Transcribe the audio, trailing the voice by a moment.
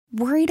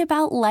Worried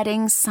about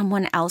letting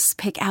someone else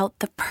pick out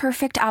the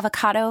perfect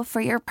avocado for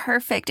your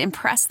perfect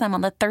impress them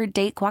on the third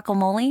date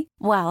guacamole?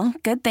 Well,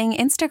 good thing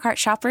Instacart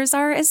shoppers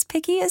are as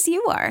picky as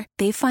you are.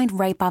 They find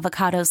ripe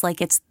avocados like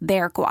it's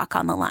their guac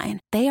on the line.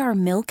 They are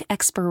milk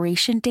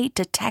expiration date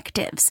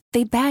detectives.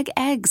 They bag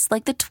eggs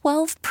like the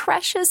 12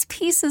 precious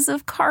pieces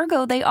of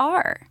cargo they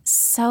are.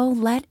 So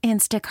let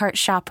Instacart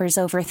shoppers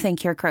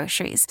overthink your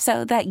groceries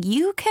so that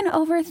you can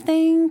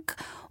overthink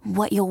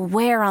what you'll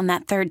wear on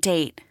that third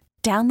date.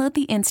 Download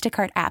the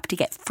Instacart app to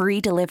get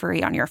free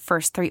delivery on your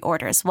first 3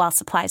 orders while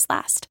supplies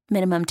last.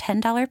 Minimum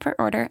 $10 per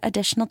order.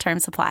 Additional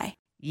terms apply.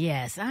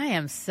 Yes, I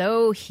am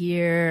so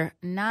here.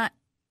 I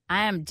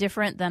am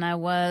different than I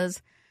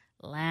was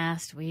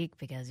last week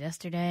because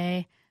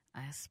yesterday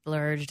I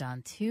splurged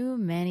on too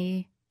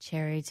many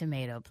cherry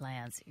tomato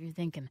plants. You're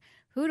thinking,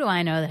 who do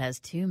I know that has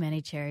too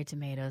many cherry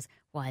tomatoes?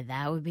 Why,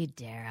 that would be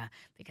Dara,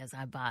 because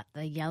I bought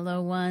the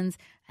yellow ones,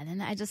 and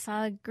then I just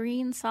saw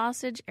green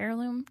sausage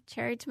heirloom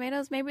cherry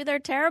tomatoes. Maybe they're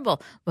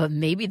terrible, but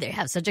maybe they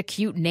have such a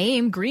cute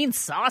name, green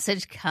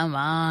sausage. Come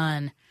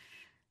on.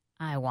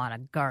 I want a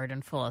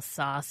garden full of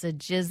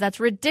sausages. That's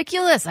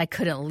ridiculous. I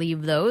couldn't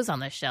leave those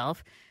on the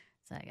shelf.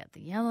 So I got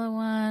the yellow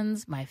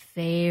ones, my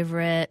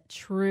favorite,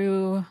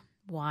 true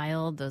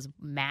wild, those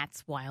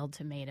Matt's wild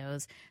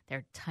tomatoes.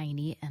 They're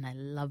tiny and I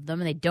love them,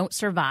 and they don't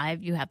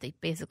survive. You have to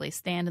basically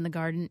stand in the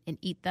garden and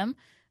eat them,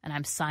 and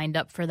I'm signed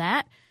up for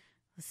that.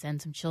 I'll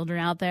send some children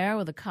out there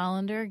with a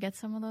colander, get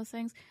some of those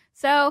things.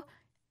 So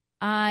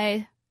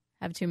I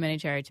have too many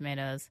cherry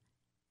tomatoes,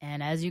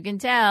 and as you can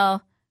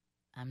tell,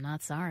 I'm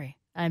not sorry.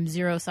 I'm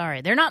zero sorry.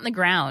 They're not in the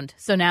ground,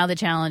 so now the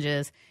challenge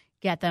is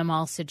get them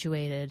all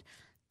situated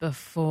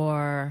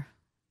before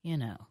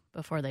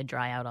they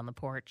dry out on the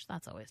porch.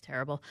 That's always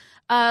terrible.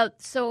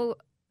 So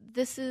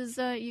this is,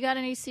 you got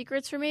any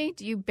secrets for me?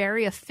 Do you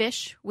bury a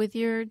fish with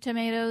your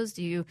tomatoes?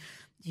 Do you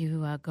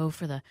go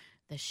for the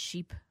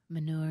sheep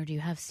manure? Do you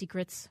have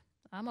secrets?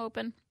 I'm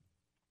open.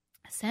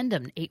 Send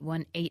them,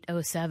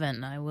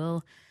 81807. I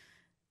will.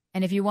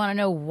 And if you want to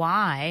know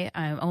why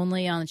I'm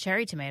only on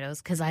cherry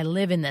tomatoes, because I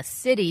live in the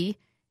city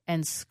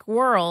and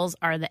squirrels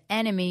are the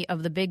enemy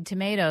of the big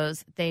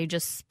tomatoes. They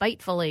just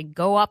spitefully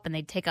go up and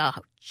they take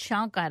a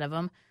chunk out of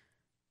them.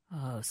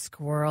 Oh,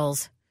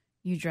 squirrels,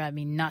 you drive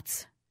me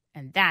nuts.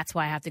 And that's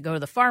why I have to go to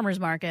the farmer's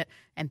market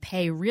and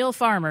pay real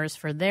farmers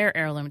for their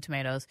heirloom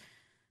tomatoes,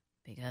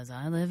 because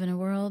I live in a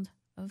world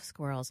of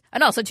squirrels.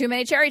 And also too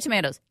many cherry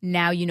tomatoes.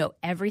 Now you know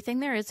everything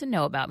there is to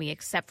know about me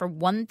except for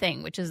one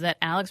thing, which is that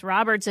Alex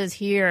Roberts is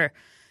here.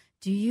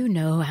 Do you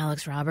know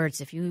Alex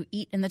Roberts? If you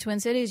eat in the Twin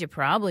Cities, you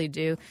probably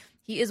do.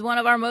 He is one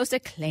of our most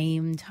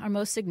acclaimed, our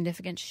most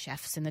significant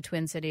chefs in the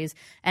Twin Cities.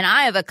 And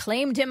I have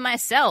acclaimed him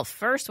myself.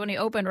 First, when he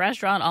opened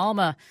restaurant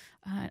Alma,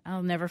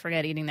 I'll never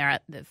forget eating there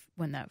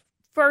when the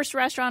first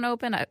restaurant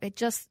opened. It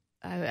just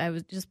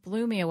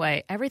blew me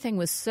away. Everything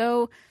was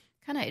so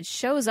it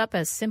shows up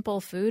as simple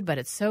food, but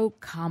it's so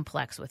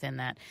complex within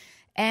that.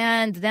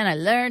 And then I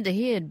learned that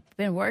he had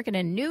been working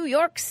in New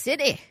York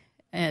City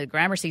at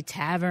Gramercy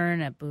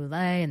Tavern, at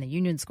Boulay, and the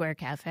Union Square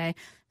Cafe.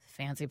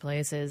 Fancy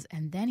places.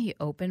 And then he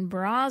opened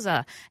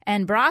Brasa.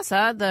 And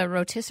Brasa, the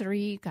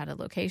rotisserie, got a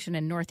location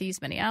in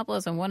Northeast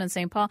Minneapolis and one in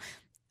St. Paul.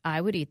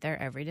 I would eat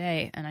there every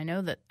day. And I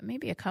know that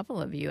maybe a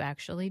couple of you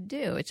actually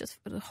do. It's just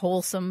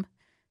wholesome,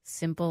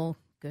 simple,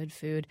 good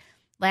food.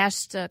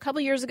 A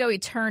couple years ago, he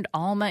turned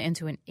Alma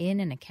into an inn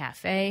and a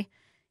cafe.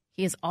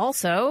 He is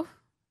also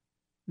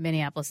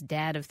Minneapolis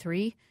dad of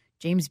 3,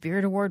 James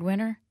Beard Award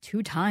winner,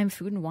 2-time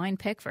Food and Wine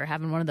pick for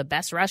having one of the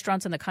best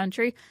restaurants in the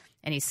country.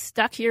 And he's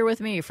stuck here with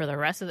me for the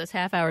rest of this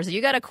half hour. So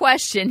you got a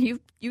question,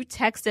 you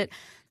text it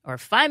or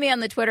find me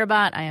on the Twitter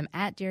bot. I am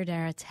at Dear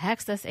Dara.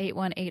 Text us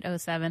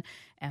 81807.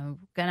 And I'm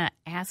going to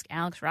ask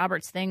Alex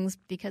Roberts things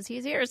because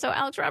he's here. So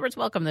Alex Roberts,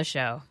 welcome to the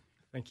show.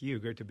 Thank you.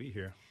 Great to be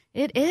here.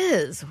 It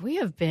is. We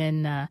have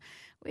been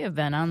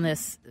on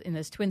this in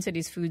this Twin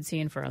Cities food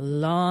scene for a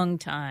long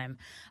time.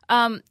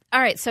 All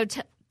right. So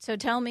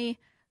tell me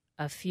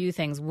a few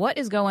things. What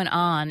is going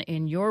on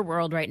in your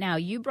world right now?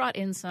 You brought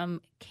in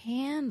some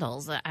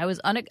candles.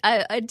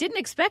 I didn't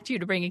expect you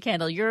to bring a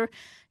candle. Your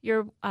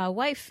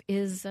wife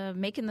is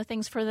making the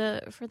things for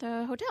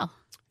the hotel.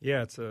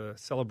 Yeah, it's a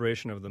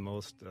celebration of the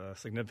most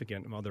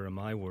significant mother in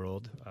my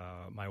world,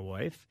 my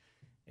wife,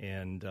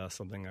 and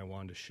something I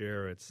wanted to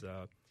share. It's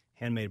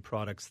handmade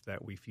products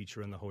that we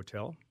feature in the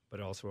hotel, but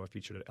also are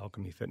featured at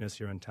Alchemy Fitness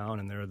here in town,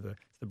 and they're the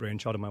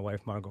brainchild of my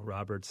wife, Margot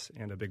Roberts,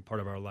 and a big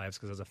part of our lives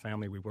because as a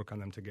family, we work on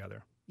them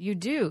together. You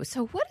do.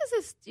 So what is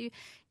this? Do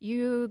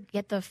you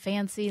get the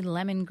fancy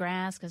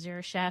lemongrass because you're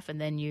a chef, and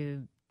then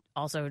you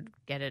also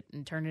get it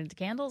and turn it into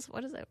candles?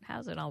 What is it? How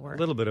does it all work? A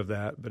little bit of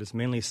that, but it's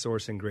mainly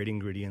sourcing great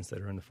ingredients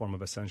that are in the form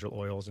of essential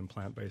oils and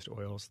plant-based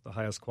oils, the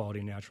highest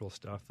quality natural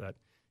stuff that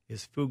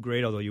is food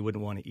grade, although you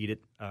wouldn't want to eat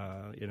it.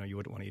 You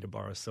wouldn't want to eat a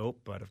bar of soap,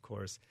 but of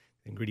course,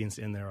 the ingredients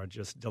in there are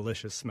just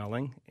delicious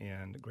smelling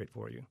and great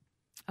for you.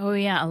 Oh,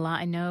 yeah, a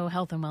lot. I know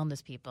health and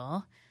wellness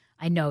people.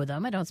 I know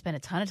them. I don't spend a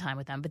ton of time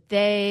with them, but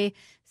they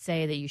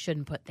say that you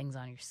shouldn't put things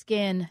on your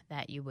skin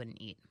that you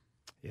wouldn't eat.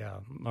 Yeah,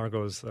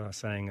 Margot's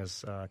saying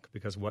is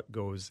because what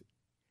goes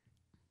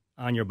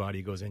on your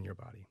body goes in your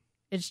body.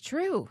 It's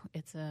true.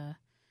 It's an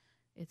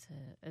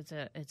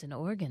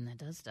organ that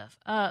does stuff.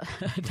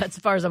 That's as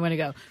far as I'm going to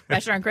go.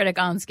 Restaurant critic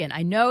on skin.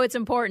 I know it's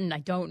important. I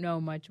don't know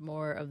much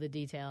more of the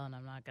detail, and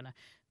I'm not going to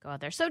go out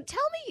there. So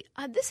tell me,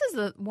 this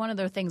is one of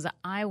the things that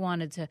I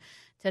wanted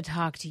to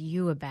talk to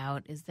you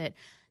about is that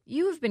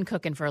you have been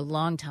cooking for a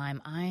long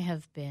time. I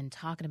have been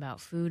talking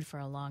about food for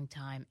a long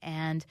time,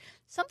 and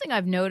something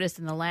I've noticed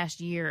in the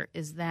last year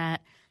is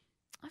that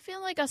I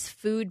feel like us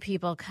food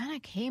people kind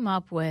of came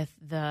up with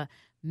the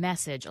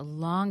message a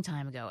long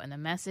time ago, and the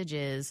message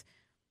is,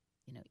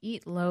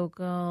 eat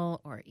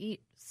local or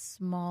eat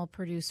small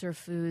producer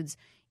foods,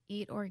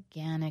 eat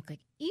organic,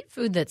 like eat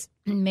food that's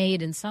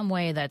made in some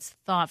way that's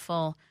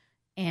thoughtful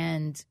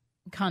and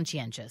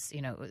conscientious.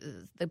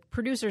 The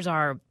producers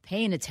are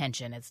paying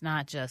attention. It's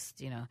not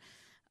just,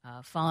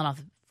 falling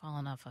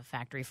off a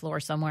factory floor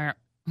somewhere.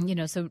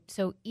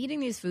 So eating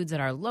these foods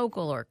that are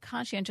local or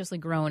conscientiously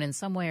grown in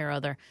some way or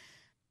other,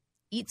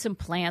 eat some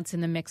plants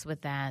in the mix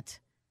with that,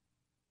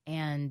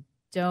 and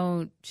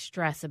don't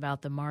stress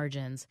about the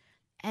margins.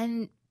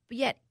 And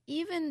yet,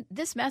 even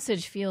this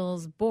message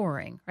feels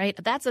boring, right?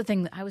 That's the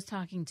thing that I was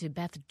talking to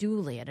Beth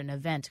Dooley at an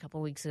event a couple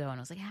of weeks ago, and I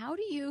was like, how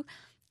do you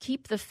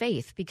keep the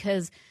faith?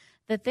 Because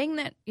the thing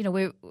that,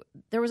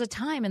 there was a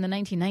time in the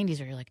 1990s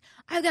where you're like,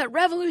 I've got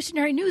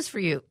revolutionary news for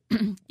you.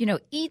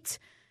 Eat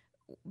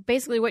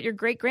basically what your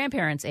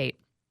great-grandparents ate.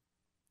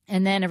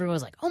 And then everyone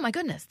was like, oh, my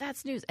goodness,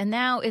 that's news. And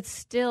now that's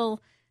still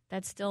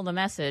the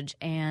message.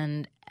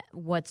 And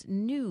what's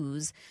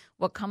news,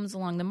 what comes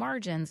along the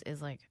margins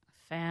is like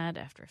fad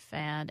after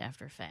fad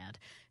after fad.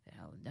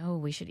 No,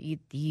 we should eat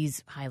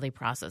these highly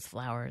processed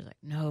flours. Like,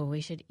 no,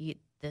 we should eat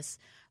this,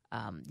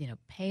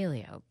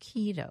 paleo,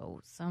 keto,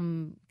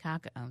 some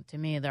to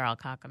me, they're all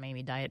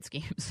cockamamie diet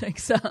schemes.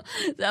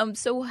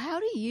 So how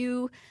do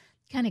you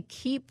kind of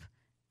keep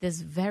this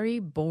very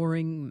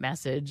boring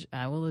message?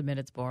 I will admit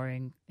it's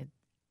boring.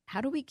 How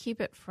do we keep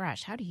it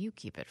fresh? How do you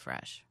keep it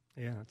fresh?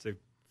 Yeah, it's a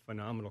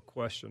phenomenal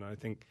question. I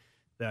think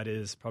that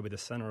is probably the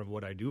center of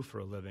what I do for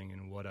a living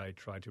and what I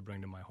try to bring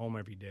to my home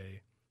every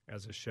day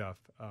as a chef.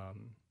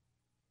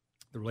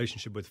 The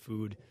relationship with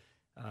food,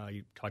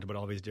 you talked about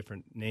all these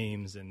different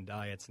names and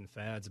diets and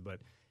fads,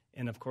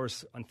 and of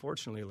course,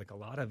 unfortunately, like a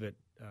lot of it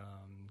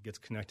gets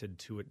connected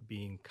to it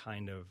being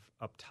kind of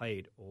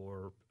uptight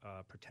or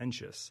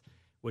pretentious,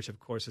 which of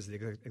course is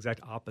the exact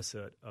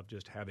opposite of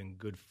just having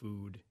good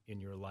food in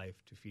your life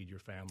to feed your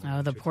family.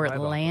 Oh, the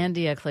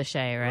Portlandia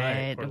cliche,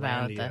 right?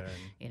 About the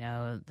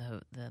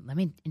let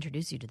me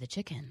introduce you to the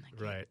chicken.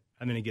 Right.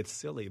 I mean, it gets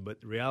silly,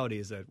 but the reality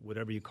is that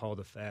whatever you call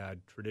the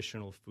fad,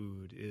 traditional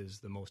food is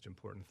the most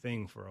important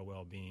thing for our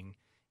well-being.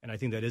 And I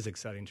think that is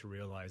exciting to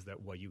realize that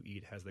what you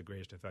eat has the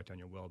greatest effect on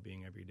your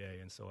well-being every day.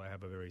 And so I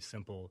have a very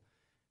simple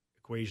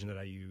equation that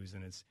I use,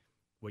 and it's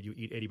what you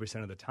eat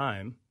 80% of the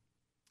time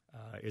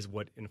is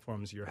what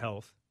informs your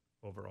health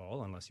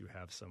overall, unless you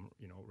have some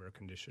rare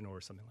condition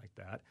or something like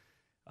that.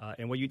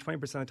 And what you eat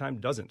 20% of the time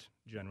doesn't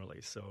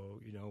generally.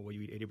 So what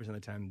you eat 80% of the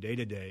time, day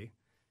to day,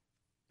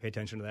 pay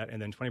attention to that,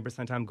 and then 20% of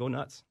the time, go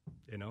nuts.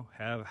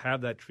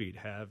 Have that treat,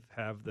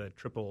 have the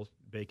triple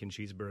bacon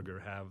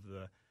cheeseburger, have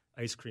the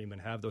ice cream,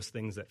 and have those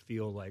things that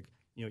feel like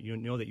you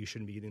know that you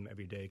shouldn't be eating them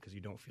every day because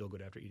you don't feel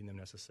good after eating them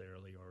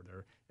necessarily, or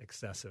they're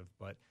excessive.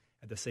 But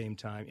at the same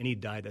time, any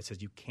diet that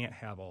says you can't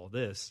have all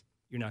this,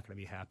 you're not going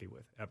to be happy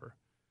with ever.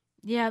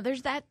 Yeah,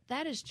 there's that.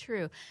 That is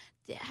true.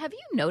 Have you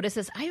noticed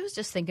this? I was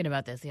just thinking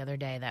about this the other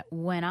day, that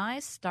when I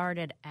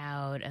started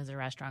out as a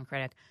restaurant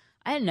critic,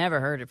 I had never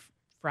heard of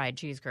fried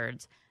cheese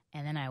curds.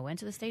 And then I went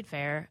to the state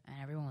fair, and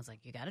everyone was like,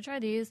 you got to try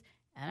these.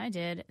 And I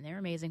did, and they were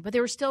amazing. But they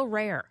were still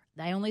rare.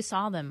 I only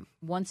saw them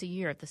once a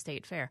year at the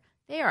state fair.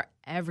 They are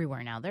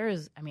everywhere now. There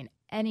is,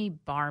 any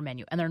bar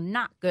menu. And they're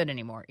not good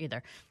anymore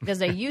either, because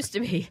they used to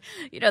be,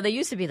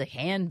 the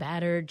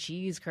hand-battered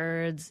cheese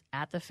curds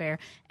at the fair.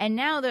 And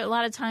now, a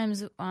lot of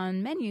times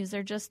on menus,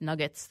 they're just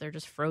nuggets. They're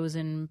just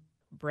frozen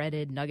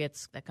breaded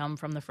nuggets that come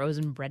from the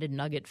frozen breaded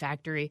nugget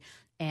factory.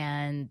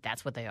 And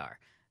that's what they are.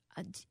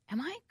 Am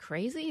I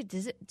crazy?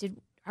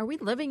 Are we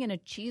living in a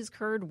cheese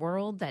curd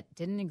world that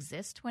didn't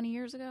exist 20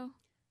 years ago?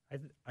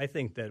 I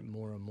think that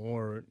more and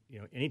more,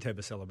 any type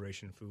of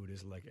celebration food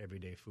is like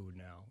everyday food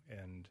now.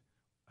 And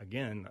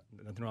again,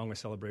 nothing wrong with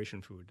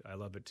celebration food. I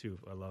love it too.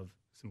 I love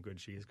some good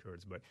cheese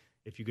curds. But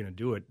if you're going to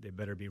do it, they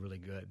better be really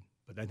good.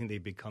 But I think they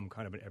become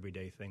kind of an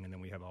everyday thing, and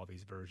then we have all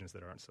these versions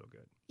that aren't so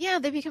good. Yeah,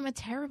 they become a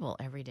terrible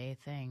everyday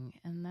thing,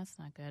 and that's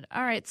not good.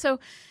 All right, so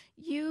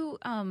you,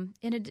 I'm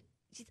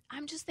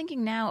just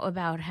thinking now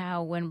about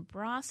how when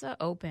Brasa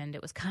opened,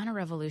 it was kind of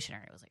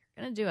revolutionary. It was like,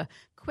 we're going to do a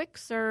quick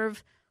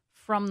serve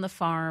from the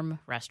farm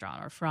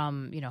restaurant, or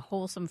from,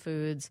 wholesome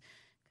foods,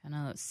 kind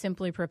of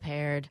simply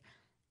prepared.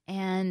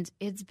 And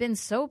it's been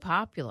so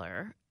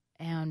popular.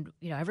 And,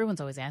 everyone's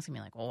always asking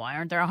me, like, well, why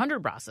aren't there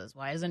 100 Brasas?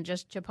 Why isn't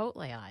just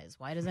Chipotle eyes?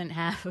 Why doesn't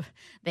have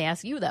 – they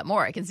ask you that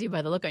more. I can see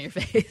by the look on your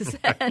face.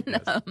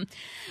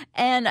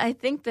 And I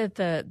think that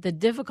the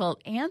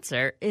difficult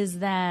answer is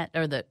that –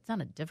 it's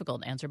not a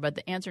difficult answer, but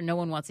the answer no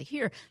one wants to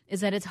hear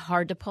is that it's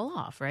hard to pull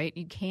off, right?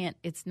 You can't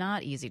 – it's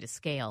not easy to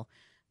scale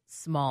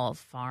small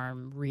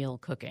farm real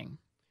cooking.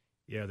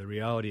 Yeah, the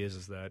reality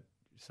is that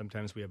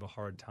sometimes we have a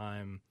hard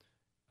time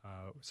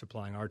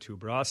supplying our 2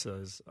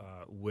 Brasas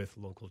with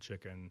local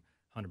chicken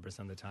 100%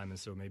 of the time, and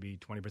so maybe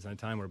 20% of the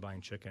time we're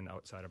buying chicken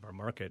outside of our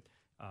market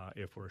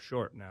if we're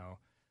short. Now,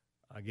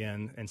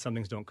 again, and some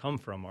things don't come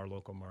from our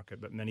local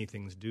market, but many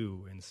things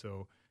do, and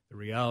so the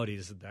reality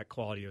is that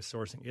quality of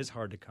sourcing is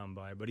hard to come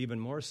by, but even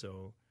more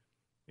so,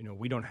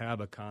 we don't have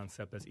a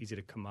concept that's easy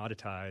to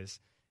commoditize.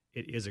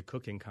 It is a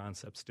cooking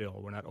concept still.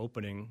 We're not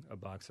opening a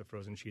box of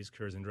frozen cheese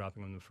curds and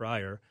dropping them in the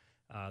fryer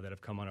that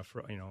have come on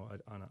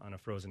a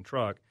frozen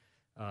truck.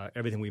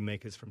 Everything we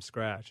make is from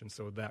scratch, and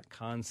so that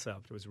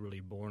concept was really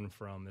born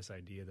from this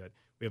idea that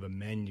we have a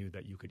menu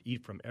that you could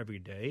eat from every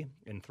day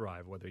and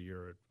thrive, whether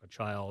you're a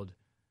child,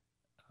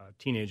 a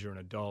teenager, an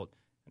adult,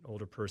 an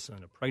older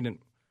person, a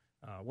pregnant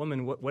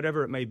woman,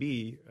 whatever it may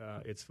be,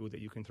 it's food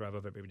that you can thrive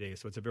off every day.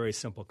 So it's a very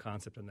simple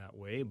concept in that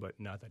way, but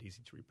not that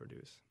easy to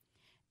reproduce.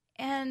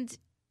 And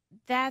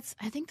I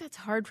think that's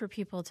hard for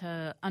people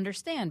to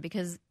understand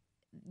because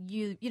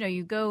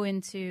you go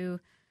into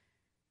 –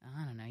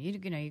 I don't know.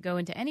 You go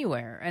into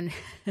anywhere, and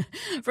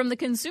from the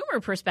consumer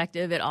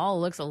perspective, it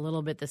all looks a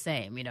little bit the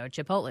same.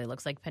 Chipotle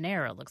looks like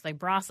Panera, looks like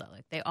Brasa.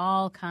 Like they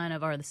all kind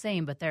of are the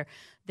same, but they're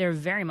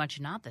very much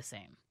not the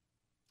same.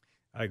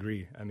 I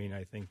agree. I mean,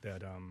 I think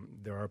that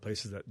there are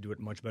places that do it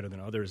much better than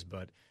others,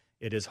 but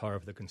it is hard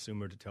for the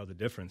consumer to tell the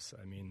difference.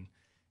 I mean,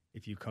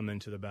 if you come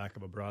into the back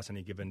of a Brasa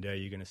any given day,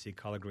 you're going to see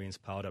collard greens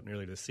piled up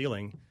nearly to the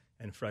ceiling,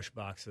 and fresh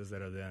boxes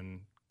that are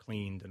then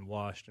cleaned and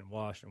washed and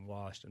washed and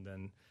washed, and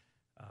then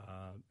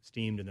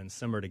steamed and then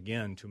simmered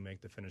again to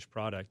make the finished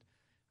product.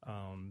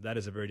 That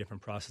is a very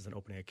different process than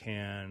opening a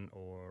can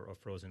or a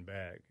frozen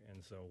bag.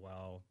 And so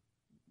while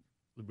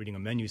reading a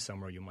menu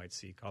somewhere, you might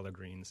see collard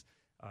greens,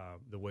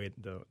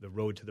 the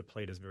road to the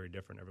plate is very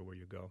different everywhere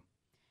you go.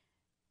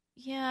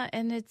 Yeah,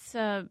 and it's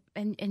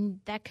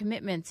and that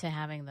commitment to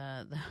having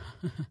the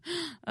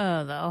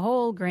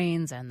whole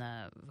grains and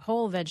the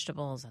whole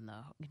vegetables and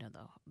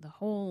the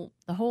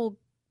whole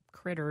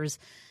critters,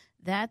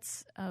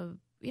 that's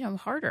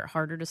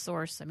harder to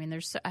source. I mean,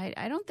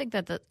 I don't think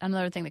that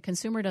another thing, the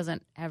consumer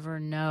doesn't ever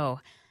know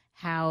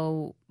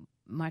how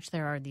much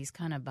there are these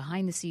kind of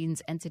behind the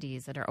scenes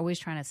entities that are always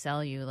trying to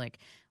sell you, like,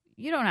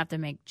 you don't have to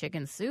make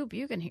chicken soup.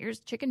 Here's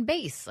chicken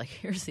base. Like,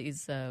 here's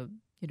these,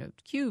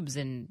 cubes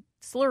and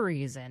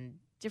slurries and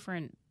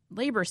different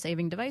labor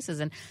saving devices,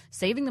 and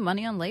saving the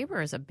money on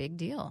labor is a big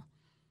deal.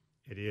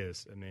 It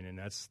is. I mean, and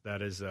that's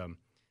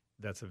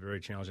a very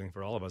challenging thing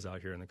for all of us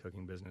out here in the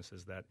cooking business,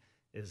 is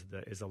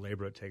the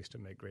labor it takes to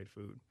make great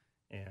food,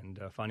 and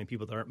finding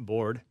people that aren't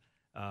bored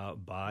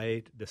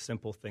by the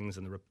simple things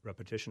and the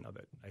repetition of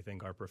it. I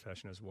think our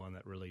profession is one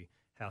that really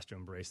has to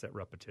embrace that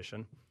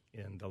repetition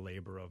in the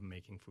labor of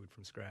making food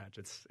from scratch.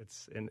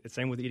 It's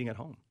same with eating at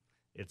home.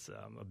 It's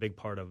a big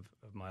part of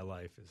my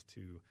life is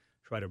to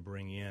try to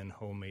bring in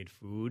homemade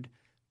food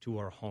to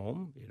our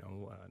home,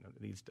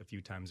 at least a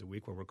few times a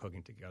week where we're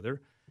cooking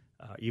together.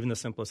 Even the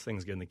simplest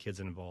things, getting the kids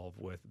involved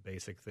with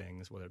basic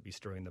things, whether it be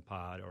stirring the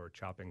pot or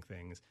chopping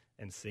things,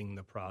 and seeing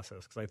the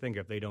process. Because I think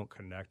if they don't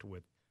connect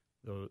with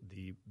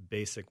the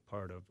basic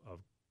part of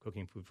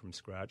cooking food from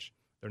scratch,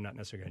 they're not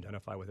necessarily going to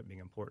identify with it being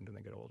important when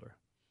they get older.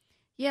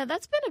 Yeah,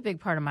 that's been a big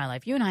part of my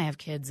life. You and I have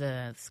kids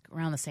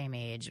around the same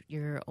age.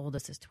 Your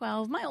oldest is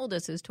 12. My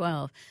oldest is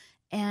 12.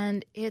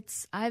 And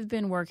I've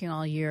been working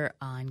all year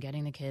on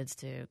getting the kids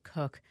to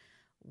cook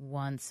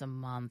once a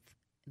month.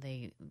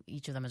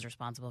 Each of them is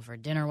responsible for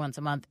dinner once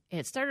a month.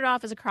 It started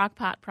off as a crock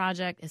pot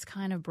project. It's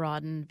kind of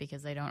broadened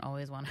because they don't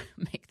always want to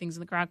make things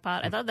in the crock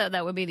pot. I thought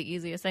that would be the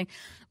easiest thing.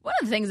 One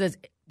of the things that's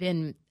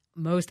been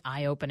most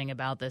eye-opening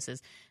about this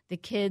is the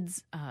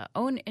kids'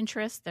 own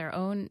interests, their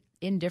own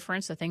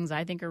indifference to things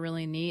I think are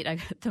really neat. I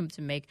got them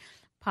to make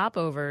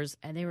popovers,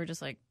 and they were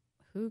just like,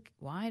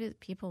 why do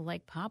people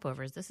like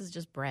popovers? This is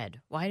just bread.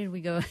 Why did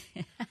we go?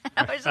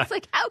 I was just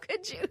like, how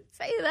could you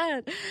say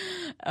that?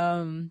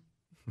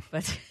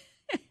 But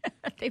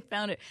they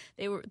found it.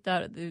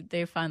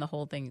 They found the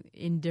whole thing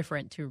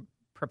indifferent to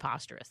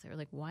preposterous. They were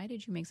like, why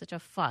did you make such a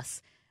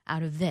fuss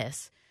out of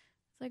this?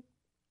 It's like,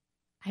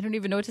 I don't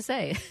even know what to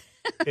say.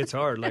 It's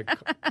hard. Like,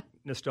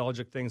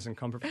 nostalgic things and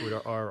comfort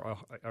food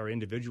are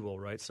individual,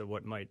 right? So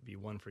what might be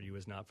one for you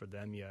is not for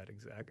them yet.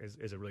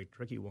 Is a really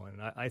tricky one.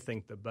 And I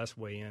think the best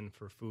way in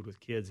for food with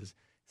kids is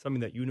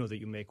something that that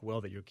you make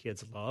well, that your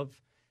kids love.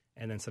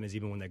 And then sometimes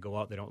even when they go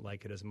out, they don't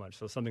like it as much.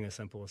 So something as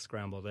simple as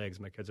scrambled eggs.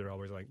 My kids are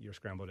always like, your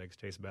scrambled eggs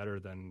taste better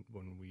than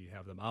when we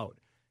have them out.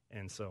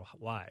 And so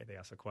why? They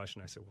ask a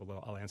question. I said,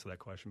 well, I'll answer that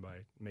question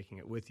by making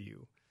it with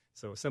you.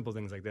 So simple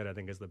things like that, I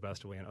think, is the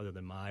best way. And other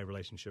than my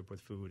relationship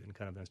with food and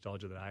kind of the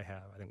nostalgia that I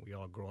have, I think we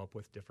all grow up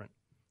with different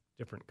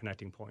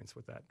connecting points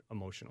with that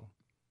emotional.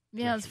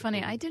 Yeah, it's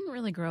funny. I didn't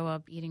really grow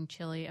up eating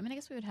chili. I mean, I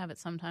guess we would have it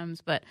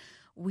sometimes, but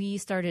we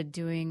started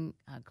doing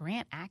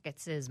Grant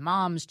Achatz'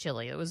 mom's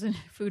chili. It was in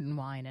Food and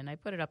Wine, and I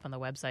put it up on the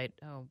website,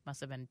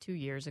 must have been 2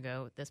 years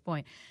ago at this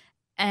point.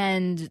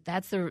 And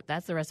that's the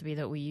recipe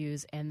that we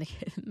use, and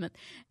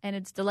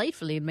it's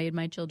delightfully made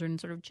my children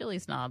sort of chili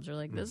snobs. They're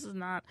like, this is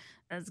not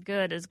as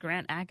good as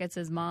Grant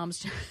Achatz'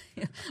 mom's,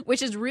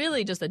 which is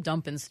really just a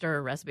dump and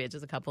stir recipe. It's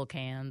just a couple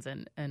cans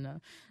and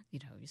you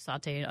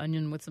saute an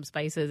onion with some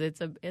spices.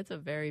 It's a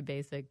very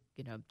basic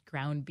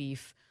ground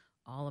beef,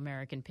 all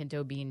American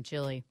pinto bean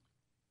chili,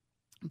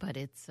 but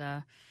it's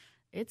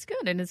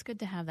good, and it's good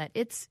to have that.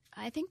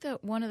 I think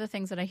that one of the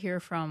things that I hear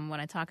from when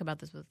I talk about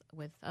this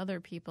with other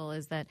people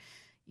is that,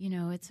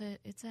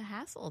 it's a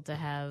hassle to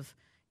have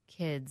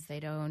kids. They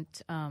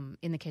don't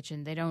in the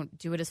kitchen. They don't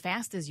do it as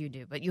fast as you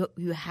do, but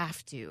you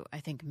have to. I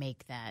think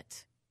make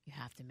that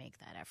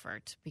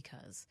effort,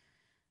 because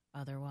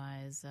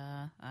otherwise,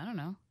 I don't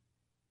know.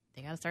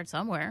 They got to start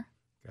somewhere.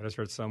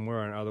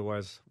 And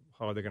otherwise,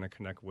 how are they going to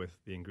connect with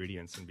the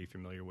ingredients and be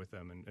familiar with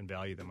them and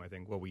value them? I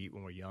think what we eat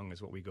when we're young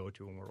is what we go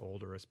to when we're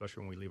older,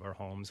 especially when we leave our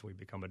homes, when we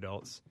become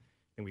adults,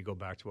 and we go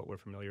back to what we're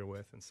familiar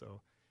with. And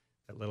so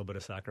that little bit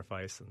of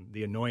sacrifice and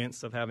the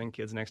annoyance of having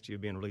kids next to you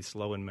being really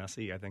slow and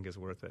messy, I think is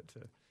worth it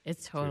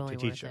it's totally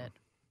to teach worth them. it.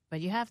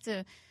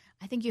 But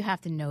I think you have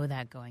to know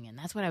that going in.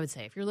 That's what I would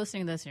say. If you're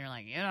listening to this and you're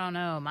like, you don't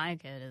know, my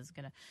kid is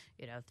going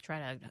to, try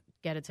to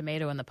get a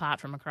tomato in the pot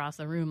from across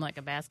the room like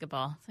a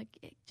basketball. It's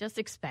like, just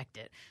expect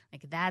it.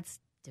 Like, that's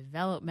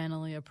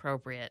developmentally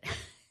appropriate.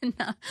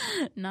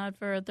 Not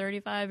for a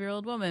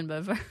 35-year-old woman,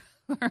 but for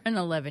an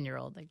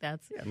 11-year-old. Like,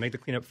 that's... Yeah, make the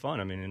cleanup fun.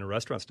 I mean, in a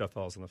restaurant, stuff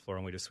falls on the floor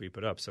and we just sweep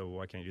it up. So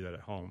why can't you do that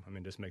at home? I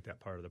mean, just make that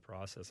part of the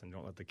process and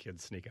don't let the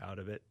kids sneak out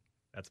of it.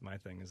 That's my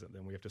thing, is that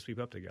then we have to sweep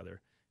up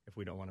together. If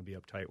we don't want to be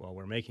uptight while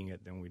we're making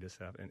it, then we just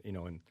have,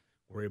 and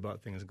worry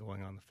about things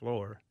going on the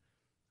floor.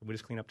 We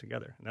just clean up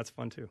together, and that's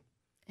fun too.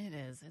 It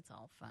is. It's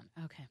all fun.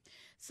 Okay.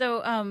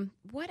 So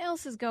what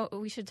else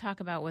we should talk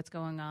about what's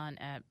going on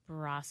at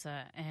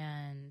Brasa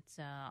and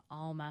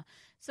Alma.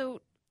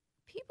 So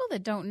people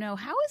that don't know,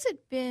 how has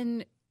it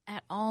been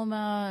at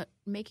Alma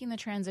making the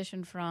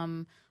transition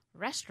from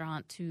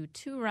restaurant to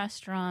 2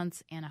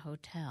 restaurants and a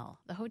hotel?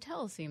 The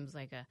hotel seems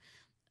like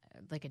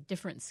a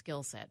different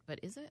skill set, but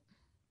is it?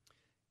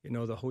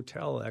 The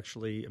hotel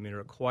actually, it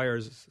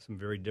requires some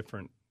very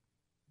different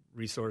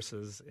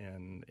resources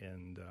and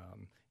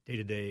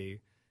day-to-day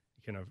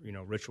kind of,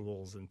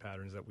 rituals and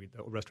patterns that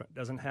the restaurant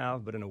doesn't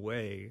have. But in a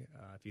way,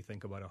 if you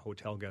think about a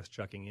hotel guest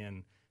checking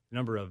in, the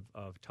number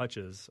of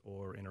touches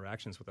or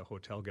interactions with a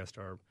hotel guest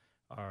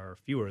are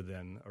fewer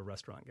than a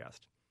restaurant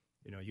guest.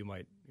 You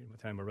might, by the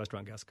time a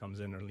restaurant guest comes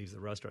in or leaves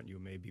the restaurant, you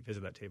may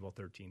visit that table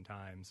 13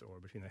 times, or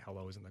between the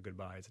hellos and the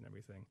goodbyes and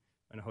everything.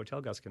 And a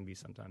hotel guest can be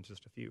sometimes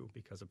just a few,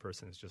 because a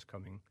person is just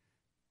coming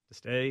to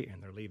stay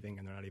and they're leaving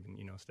and they're not even,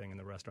 staying in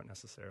the restaurant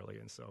necessarily.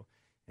 And so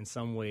in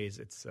some ways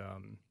it's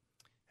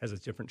has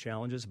its different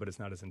challenges, but it's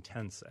not as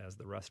intense as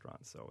the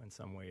restaurant. So in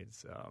some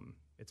ways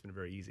it's been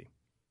very easy.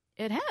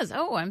 It has.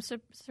 Oh, I'm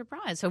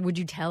surprised. So would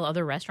you tell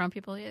other restaurant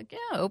people, yeah,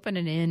 open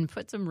an inn,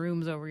 put some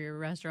rooms over your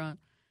restaurant?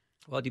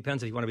 Well, it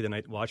depends if you want to be the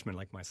night watchman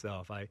like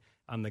myself.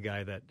 I'm the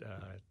guy that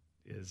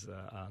is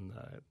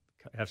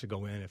have to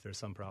go in if there's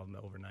some problem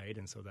overnight,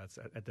 and so that's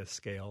at this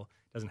scale.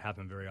 It doesn't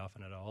happen very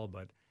often at all,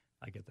 but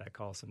I get that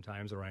call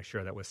sometimes, or I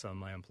share that with some of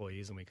my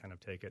employees, and we kind of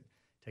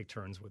take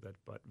turns with it.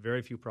 But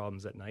very few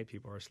problems at night.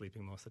 People are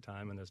sleeping most of the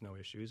time, and there's no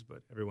issues.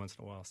 But every once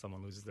in a while,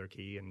 someone loses their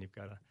key, and you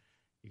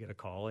get a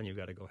call, and you've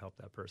got to go help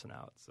that person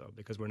out. So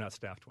because we're not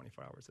staffed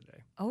 24 hours a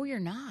day. Oh, you're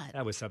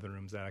not? With 7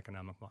 rooms, that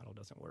economic model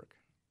doesn't work.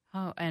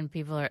 Oh, and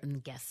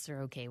guests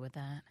are okay with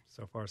that?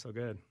 So far, so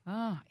good.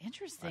 Oh,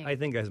 interesting. I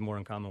think it has more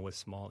in common with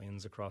small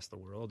inns across the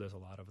world. There's a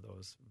lot of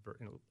those,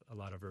 a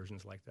lot of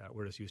versions like that.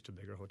 We're just used to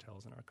bigger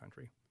hotels in our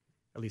country.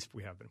 At least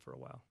we have been for a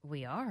while.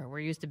 We are. We're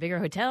used to bigger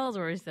hotels.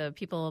 We're used to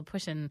people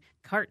pushing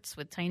carts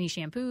with tiny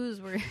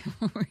shampoos.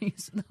 We're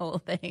used to the whole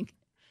thing.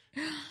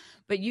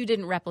 But you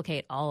didn't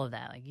replicate all of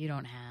that. Like, you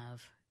don't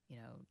have,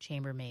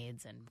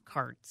 chambermaids and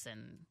carts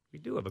and... We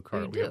do have a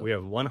cart. We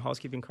have 1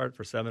 housekeeping cart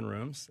for 7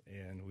 rooms,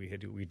 and we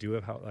do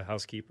have a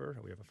housekeeper.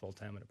 We have a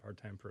full-time and a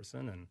part-time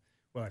person, and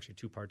actually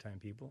 2 part-time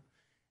people,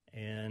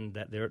 and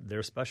that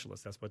they're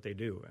specialists. That's what they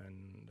do,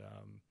 and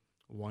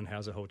one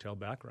has a hotel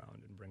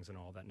background and brings in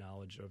all that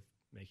knowledge of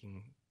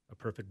making a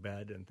perfect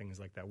bed and things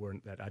like that.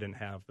 That I didn't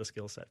have the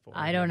skill set for.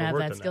 I don't have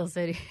that skill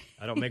set.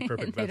 I don't make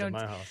perfect beds in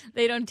my house.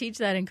 They don't teach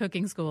that in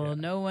cooking school. Yeah.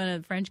 No one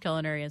at the French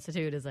Culinary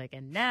Institute is like,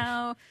 and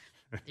now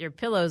your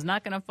pillow's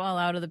not going to fall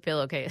out of the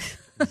pillowcase.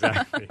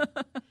 Exactly.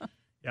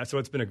 Yeah, so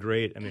it's been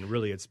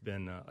it's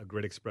been a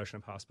great expression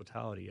of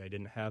hospitality. I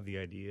didn't have the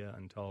idea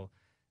until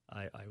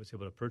I was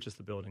able to purchase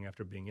the building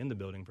after being in the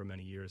building for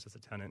many years as a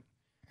tenant,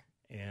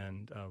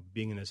 and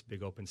being in this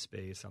big open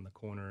space on the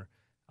corner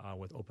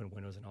with open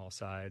windows on all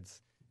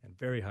sides and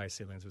very high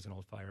ceilings. It was an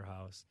old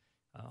firehouse.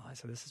 I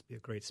said, this would be a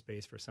great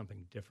space for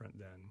something different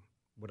than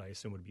what I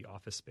assume would be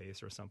office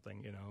space or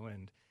something,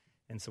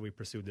 And so we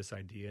pursued this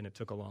idea, and it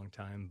took a long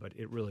time, but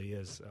it really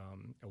is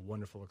a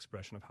wonderful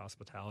expression of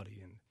hospitality.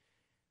 And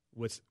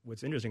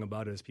what's interesting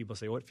about it is people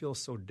say, "Oh, it feels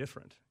so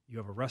different. You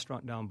have a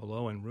restaurant down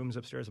below and rooms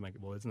upstairs." I'm like,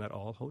 "Well, isn't that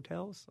all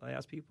hotels?" I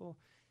ask people.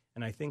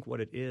 And I think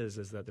what it is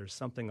that there's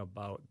something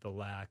about the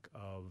lack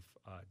of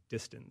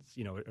distance,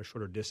 a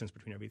shorter distance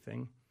between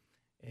everything,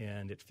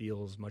 and it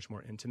feels much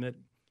more intimate,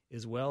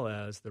 as well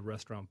as the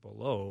restaurant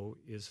below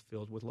is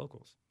filled with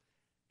locals.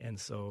 And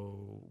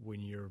so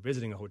when you're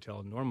visiting a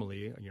hotel,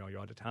 normally, you're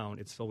out of town,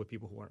 it's filled with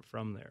people who aren't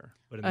from there.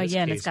 But in this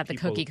and case, it's got the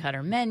cookie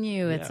cutter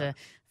menu. Yeah. It's a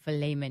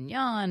filet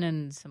mignon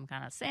and some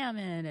kind of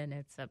salmon, and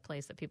it's a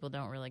place that people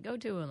don't really go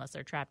to unless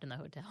they're trapped in the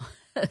hotel.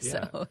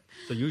 So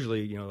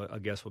usually, a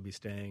guest will be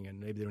staying,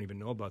 and maybe they don't even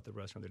know about the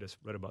restaurant. They just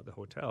read about the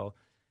hotel.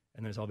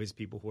 And there's all these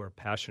people who are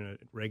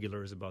passionate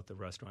regulars about the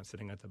restaurant,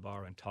 sitting at the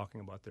bar and talking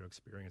about their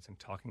experience and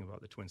talking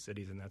about the Twin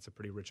Cities, and that's a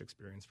pretty rich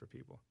experience for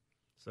people.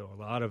 So a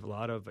lot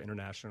of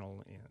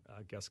international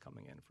guests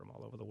coming in from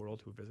all over the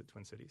world who visit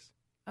Twin Cities.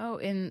 Oh,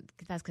 and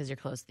that's because you're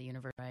close to the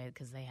university, right?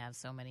 Because they have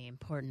so many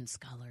important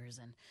scholars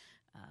and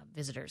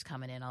visitors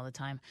coming in all the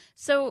time.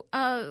 So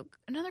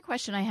another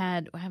question I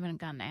haven't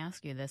gotten to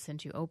ask you this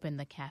since you opened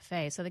the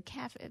cafe. So the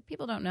cafe,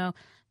 people don't know,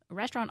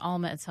 Restaurant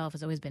Alma itself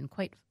has always been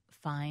quite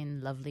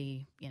fine,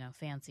 lovely,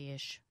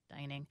 fancy-ish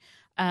dining.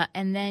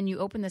 And then you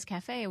open this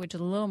cafe, which is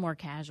a little more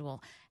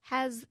casual.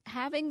 And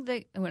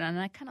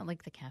I kind of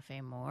like the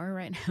cafe more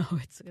right now.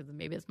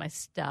 Maybe it's my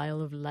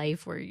style of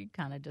life where you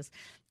kind of just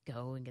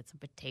go and get some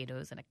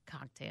potatoes and a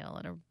cocktail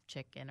and a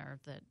chicken or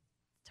the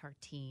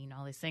tartine,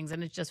 all these things.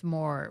 And it's just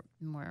more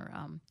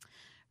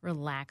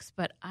relaxed.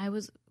 But I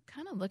was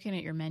kind of looking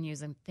at your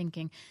menus and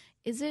thinking,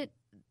 has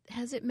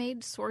it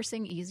made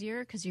sourcing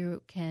easier? Because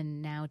you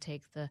can now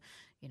take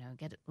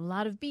get a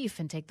lot of beef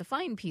and take the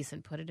fine piece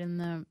and put it in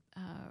the,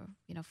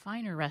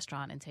 finer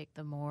restaurant and take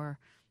the more,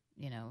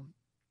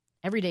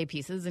 everyday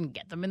pieces and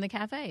get them in the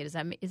cafe. Is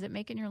it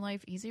making your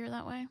life easier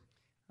that way?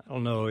 I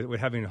don't know. With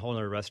having a whole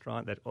other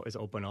restaurant that is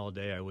open all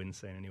day, I wouldn't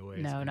say in any way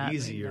it's not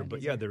easier. not but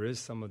easier. Yeah, there is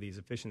some of these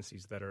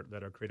efficiencies that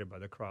are created by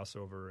the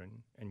crossover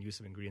and use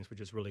of ingredients,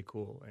 which is really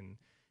cool.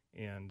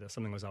 And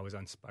something I was always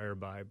inspired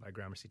by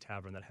Gramercy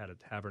Tavern that had a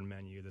tavern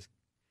menu,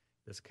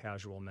 this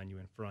casual menu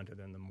in front, and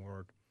then the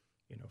more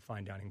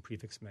fine dining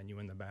prefix menu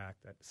in the back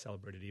that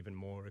celebrated even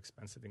more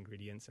expensive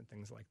ingredients and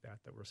things like that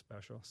were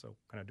special. So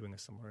kind of doing a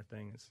similar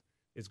thing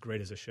is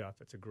great as a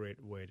chef. It's a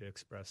great way to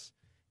express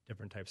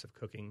different types of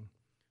cooking,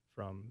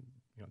 from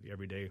the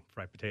everyday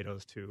fried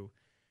potatoes to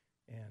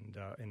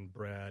and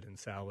bread and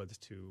salads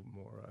to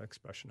more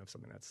expression of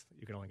something that's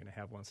you're only going to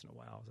have once in a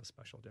while as a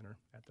special dinner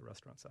at the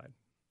restaurant side.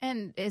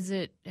 And has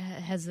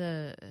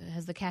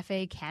the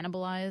cafe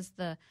cannibalized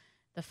the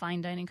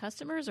fine dining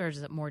customers, or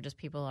is it more just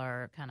people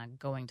are kind of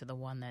going to the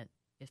one that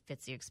it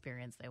fits the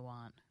experience they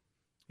want?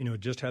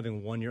 Just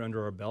having 1 year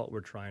under our belt,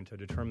 we're trying to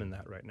determine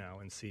that right now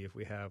and see if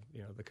we have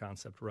the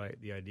concept right.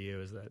 The idea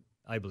is that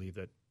I believe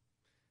that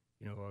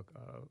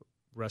a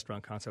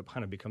restaurant concept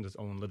kind of becomes its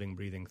own living,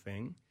 breathing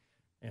thing.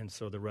 And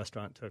so the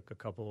restaurant took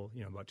about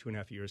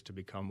 2.5 years to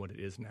become what it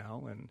is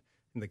now, and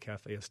the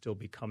cafe is still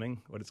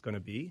becoming what it's going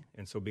to be.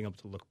 And so being able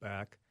to look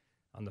back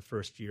on the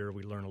first year,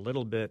 we learn a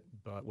little bit,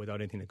 but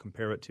without anything to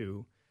compare it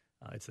to.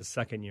 It's the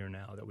second year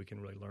now that we can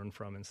really learn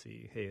from and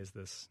see, hey, is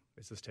this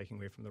taking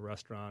away from the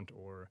restaurant,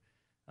 or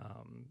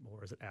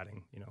is it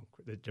adding,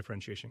 the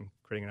differentiation,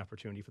 creating an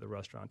opportunity for the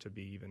restaurant to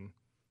be even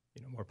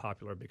more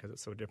popular because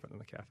it's so different than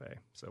the cafe.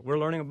 So we're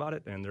learning about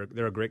it, and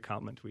they're a great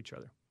complement to each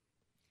other.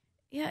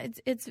 Yeah,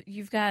 it's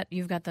you've got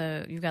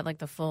like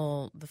the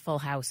full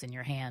house in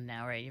your hand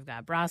now, right? You've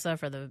got Brasa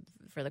for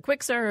the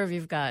quick serve,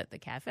 you've got the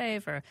cafe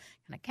for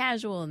kind of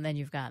casual, and then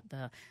you've got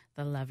the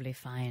lovely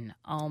fine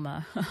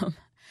Alma.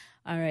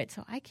 All right,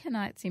 so I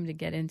cannot seem to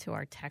get into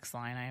our text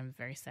line. I am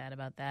very sad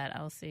about that.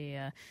 I'll see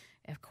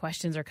if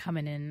questions are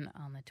coming in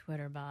on the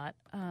Twitter bot.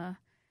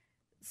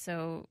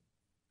 So.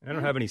 I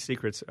don't have any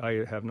secrets.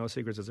 I have no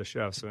secrets as a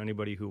chef, so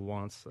anybody who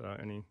wants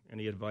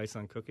any advice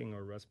on cooking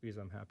or recipes,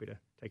 I'm happy to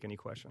take any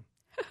question.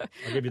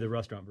 I'll give you the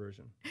restaurant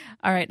version.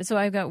 All right, so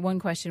I've got one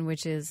question,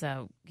 which is,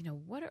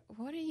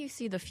 what do you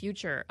see the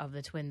future of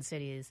the Twin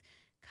Cities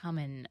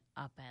coming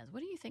up as? What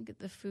do you think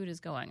the food is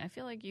going? I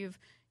feel like you've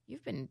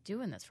been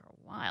doing this for a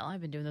while.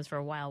 I've been doing this for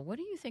a while. What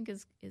do you think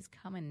is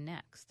coming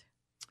next?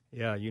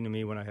 Yeah, you knew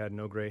me when I had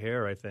no gray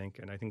hair, I think,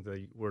 and I think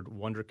the word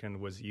wonderkind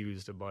was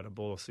used about a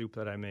bowl of soup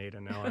that I made,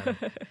 and now I'm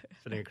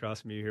sitting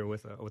across from you here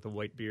with a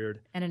white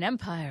beard and an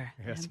empire.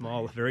 Yeah,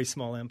 very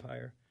small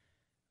empire.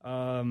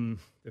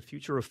 The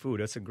future of food,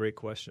 that's a great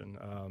question.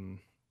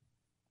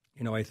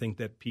 I think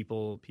that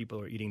people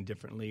are eating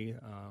differently.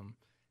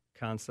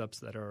 Concepts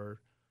that are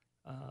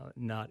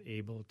not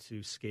able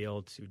to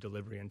scale to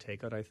delivery and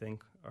takeout, I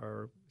think,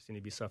 seem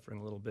to be suffering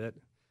a little bit.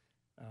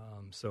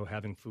 So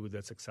having food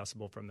that's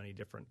accessible from many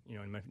different,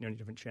 in many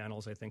different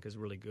channels, I think, is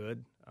really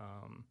good.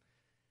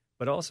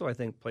 But also, I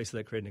think places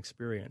that create an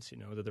experience,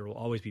 that there will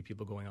always be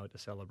people going out to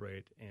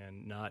celebrate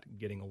and not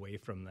getting away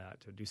from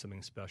that to do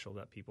something special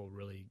that people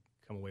really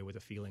come away with a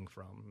feeling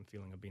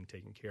of being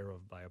taken care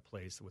of by a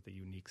place with a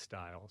unique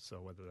style.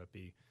 So whether that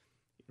be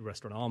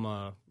Restaurant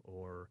Alma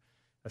or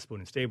a Spoon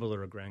and Stable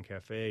or a Grand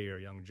Cafe or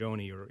Young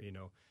Joni or,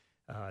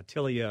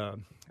 Tilia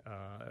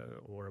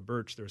or a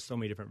Birch, there's so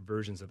many different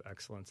versions of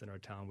excellence in our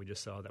town. We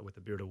just saw that with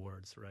the Beard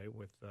Awards, right,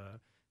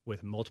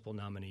 with multiple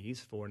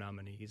nominees, 4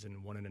 nominees,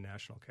 and 1 in a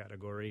national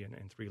category,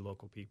 and 3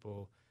 local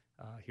people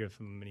here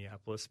from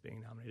Minneapolis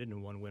being nominated,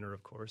 and 1 winner,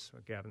 of course,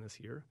 Gavin this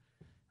year.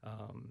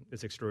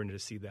 It's extraordinary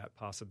to see that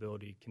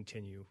possibility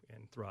continue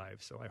and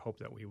thrive. So I hope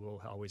that we will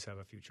always have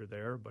a future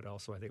there, but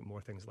also I think more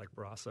things like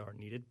Brasa are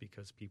needed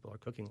because people are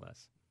cooking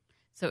less.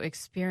 So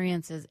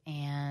experiences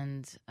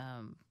and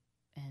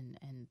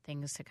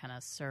things to kind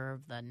of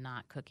serve the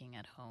not cooking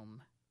at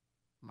home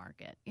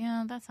market.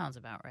 Yeah, that sounds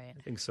about right.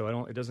 I think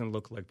so. It doesn't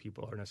look like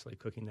people are necessarily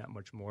cooking that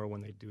much more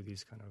when they do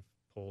these kind of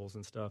polls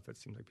and stuff. It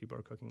seems like people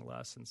are cooking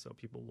less, and so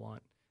people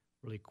want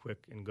really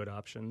quick and good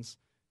options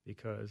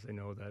because they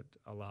know that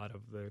a lot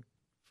of the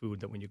food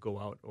that when you go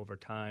out over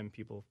time,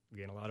 people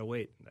gain a lot of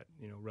weight. That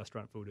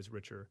restaurant food is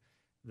richer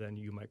than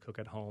you might cook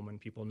at home, and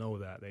people know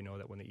that. They know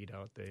that when they eat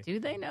out, they do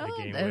they know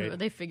they gain weight.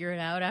 They figure it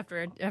out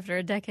after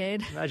a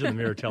decade. Imagine the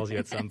mirror tells you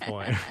at some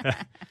point.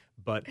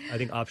 But I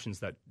think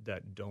options that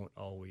don't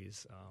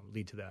always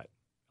lead to that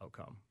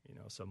outcome,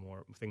 some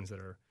more things that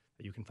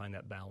you can find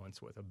that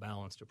balance with. A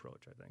balanced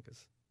approach, I think,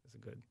 is a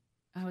good.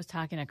 I was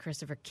talking to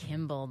Christopher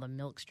Kimball, the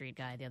Milk Street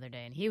guy, the other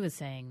day, and he was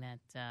saying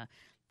that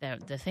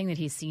the thing that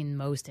he's seen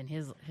most in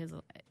his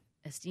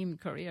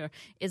esteemed career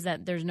is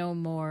that there's no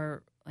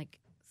more like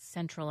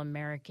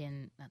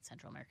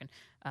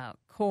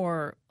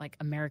core like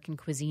American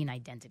cuisine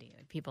identity.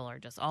 Like, people are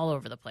just all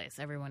over the place.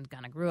 Everyone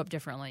kind of grew up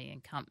differently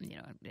and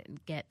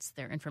gets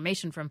their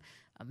information from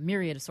a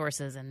myriad of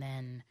sources, and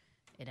then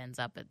it ends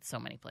up at so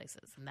many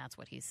places. And that's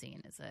what he's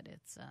seen, is that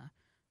it's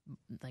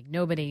like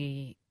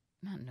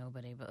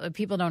but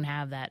people don't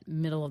have that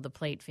middle of the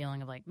plate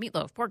feeling of like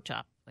meatloaf, pork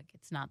chop. Like,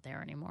 it's not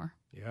there anymore.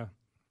 Yeah.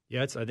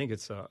 Yeah, I think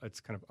it's kind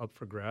of up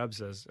for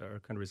grabs as our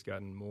country's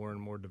gotten more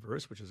and more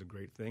diverse, which is a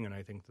great thing. And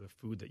I think the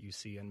food that you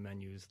see in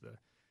menus,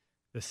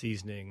 the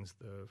seasonings,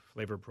 the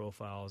flavor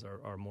profiles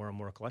are more and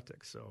more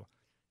eclectic. So,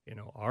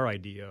 our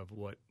idea of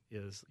what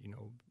is,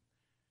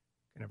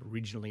 kind of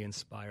regionally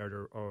inspired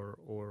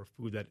or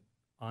food that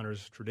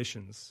honors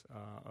traditions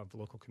of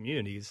local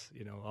communities,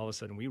 all of a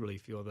sudden we really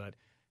feel that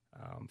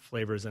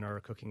flavors in our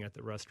cooking at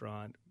the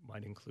restaurant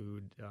might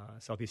include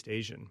Southeast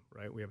Asian,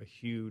 right? We have a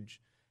huge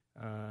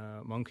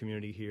Hmong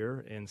community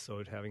here, and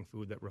so having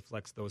food that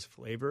reflects those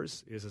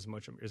flavors is as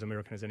much as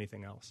American as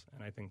anything else.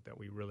 And I think that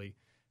we really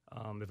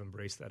have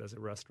embraced that as a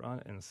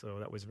restaurant, and so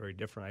that was very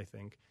different, I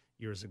think,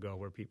 years ago,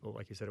 where people,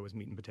 like you said, it was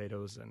meat and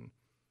potatoes, and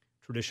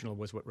traditional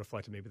was what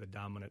reflected maybe the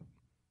dominant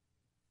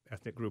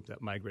ethnic group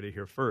that migrated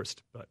here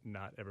first, but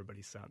not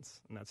everybody's sense,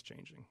 and that's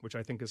changing, which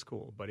I think is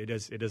cool. But it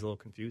is a little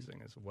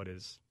confusing as what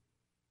is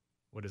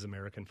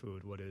American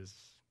food, what is.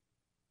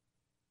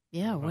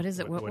 Yeah, what is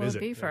it? What will it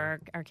be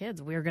for our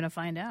kids? We're going to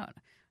find out.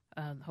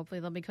 Hopefully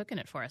they'll be cooking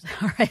it for us.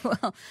 All right,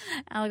 well,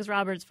 Alex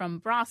Roberts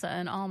from Brasa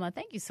and Alma,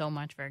 thank you so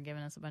much for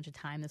giving us a bunch of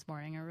time this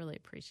morning. I really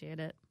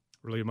appreciate it.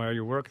 Really admire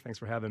your work. Thanks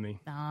for having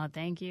me. Oh,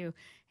 thank you.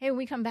 Hey, when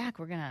we come back,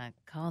 we're going to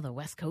call the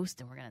West Coast,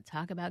 and we're going to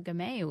talk about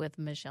Gamay with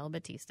Michelle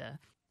Bautista.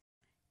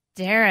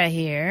 Dara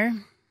here.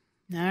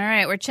 All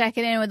right, we're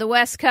checking in with the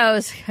West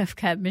Coast. I've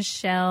got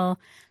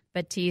Michelle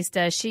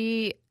Bautista.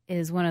 She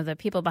is one of the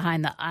people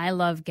behind the I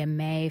Love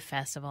Gamay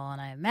Festival,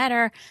 and I met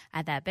her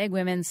at that big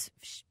women's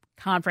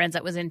conference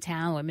that was in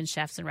town, women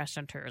chefs and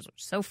restaurateurs, which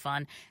was so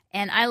fun.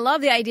 And I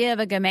love the idea of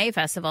a Gamay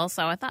Festival,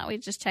 so I thought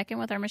we'd just check in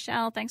with her.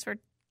 Michelle, thanks for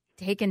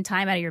taking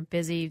time out of your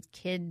busy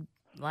kid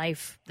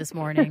life this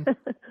morning.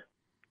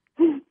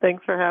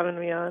 Thanks for having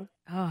me on.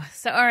 Oh,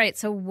 so all right.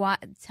 So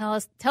what? Tell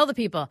the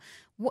people,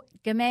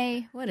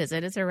 Gamay, what is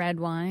it? It's a red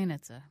wine.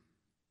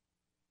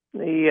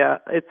 Yeah,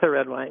 it's a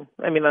red wine.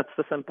 I mean, that's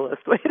the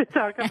simplest way to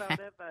talk about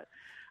it. But,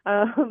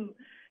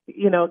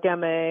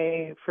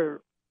 Gamay,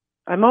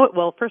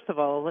 first of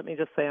all, let me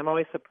just say I'm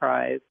always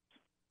surprised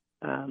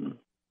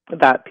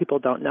that people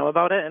don't know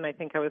about it. And I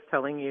think I was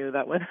telling you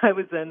that when I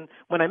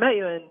met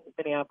you in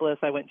Minneapolis,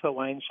 I went to a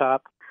wine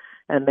shop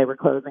and they were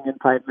closing in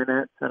 5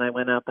 minutes. And I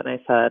went up and I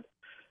said,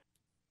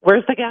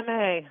 "Where's the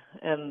Gamay?"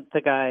 And the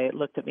guy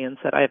looked at me and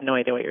said, "I have no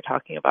idea what you're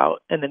talking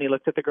about." And then he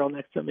looked at the girl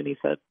next to him and he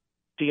said,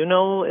 "Do you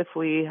know if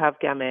we have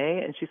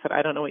Gamay?" And she said,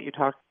 I don't know what you're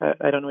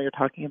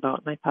talking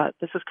about. And I thought,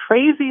 this is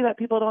crazy that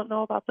people don't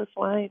know about this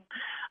wine.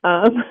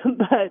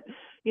 But,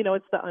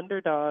 it's the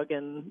underdog.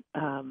 And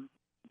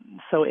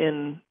so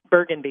in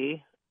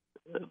Burgundy,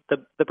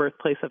 the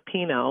birthplace of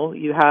Pinot,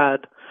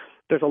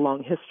 there's a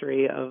long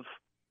history of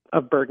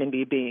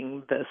Burgundy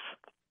being this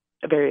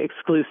very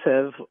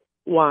exclusive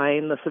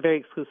wine, this very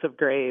exclusive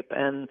grape.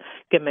 And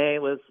Gamay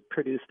was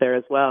produced there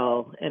as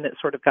well. And it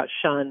sort of got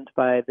shunned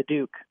by the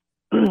Duke,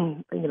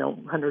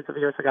 hundreds of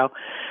years ago.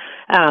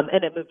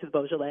 And it moved to the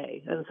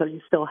Beaujolais. And so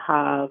you still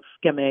have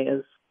Gamay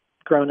as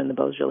grown in the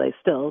Beaujolais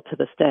still to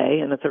this day,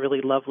 and it's a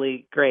really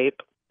lovely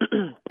grape.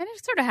 And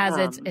it sort of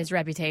has its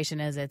reputation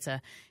as it's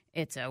a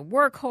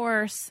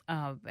workhorse.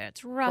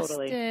 It's rustic.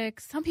 Totally.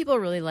 Some people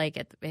really like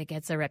it. It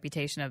gets a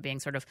reputation of being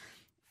sort of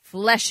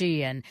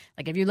fleshy, and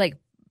like if you like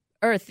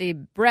earthy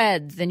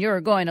bread, then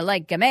you're going to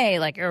like Gamay.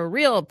 Like you're a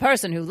real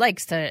person who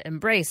likes to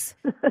embrace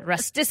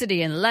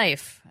rusticity in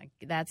life. Like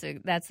that's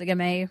the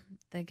Gamay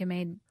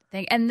thing.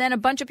 And then a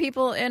bunch of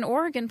people in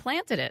Oregon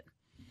planted it.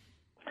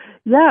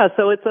 Yeah,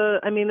 so it's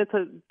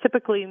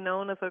typically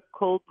known as a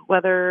cold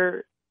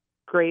weather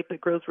grape.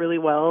 It grows really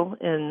well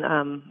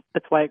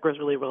that's why it grows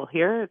really well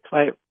here. It's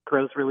why it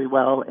grows really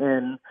well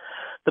in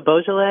the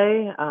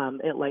Beaujolais.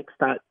 It likes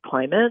that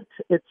climate.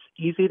 It's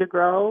easy to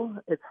grow.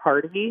 It's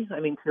hardy. I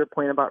mean, to your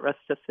point about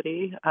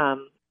rusticity,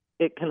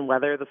 it can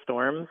weather the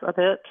storms a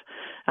bit.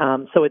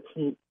 So it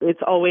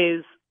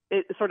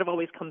sort of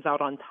always comes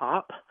out on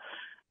top.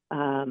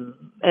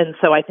 And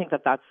so I think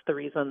that's the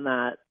reason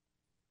that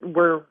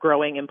we're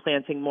growing and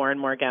planting more and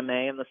more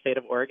Gamay in the state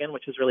of Oregon,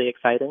 which is really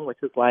exciting, which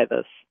is why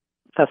this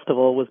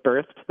festival was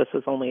birthed. This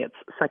is only its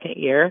second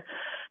year,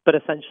 but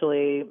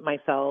essentially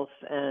myself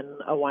and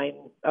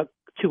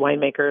two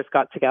winemakers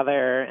got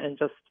together and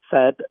just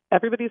said,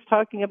 everybody's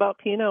talking about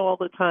Pinot all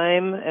the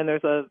time, and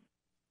there's a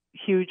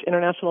huge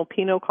international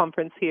Pinot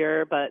conference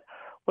here, but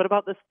what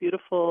about this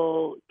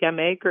beautiful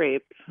Gamay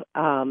grape?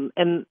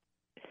 And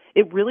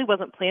it really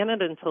wasn't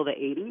planted until the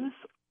 80s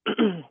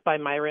by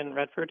Myron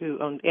Redford, who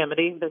owned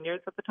Amity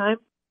Vineyards at the time.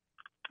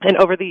 And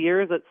over the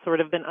years, it's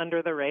sort of been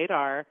under the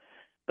radar,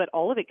 but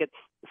all of it gets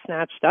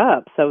snatched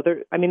up. So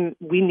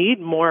we need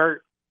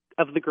more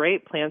of the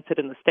grape planted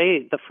in the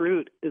state. The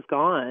fruit is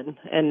gone,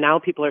 and now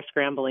people are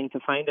scrambling to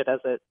find it as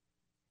it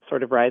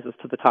sort of rises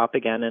to the top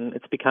again, and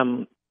it's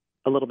become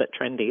a little bit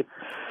trendy.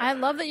 I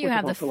love that you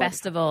have the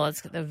festival.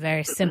 It's the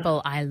very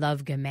simple I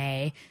Love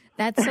Gamay.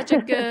 That's such a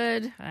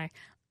good...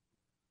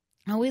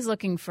 I'm always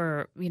looking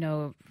for,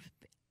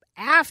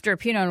 after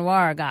Pinot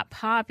Noir got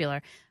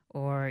popular,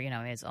 or,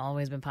 it's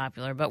always been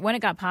popular, but when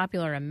it got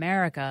popular in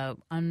America,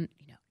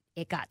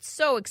 it got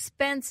so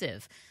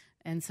expensive.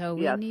 And so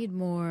we need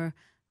more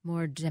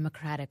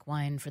democratic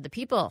wine for the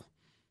people.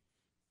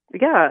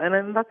 Yeah,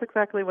 and that's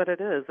exactly what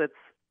it is. It's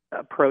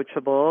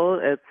approachable,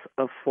 it's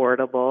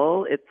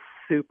affordable, it's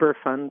super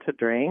fun to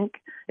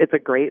drink, it's a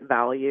great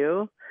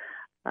value,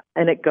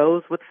 and it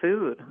goes with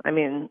food. I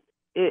mean,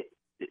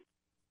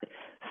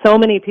 so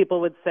many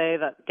people would say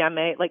that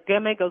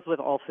Gamay goes with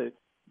all food.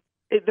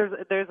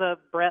 There's a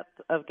breadth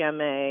of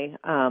Gamay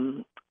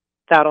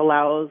that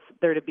allows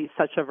there to be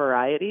such a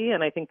variety,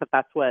 and I think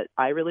that's what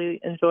I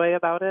really enjoy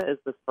about it, is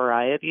this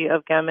variety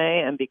of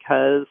Gamay. And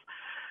because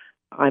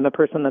I'm a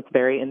person that's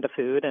very into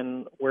food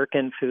and work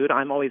in food,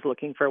 I'm always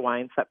looking for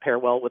wines that pair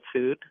well with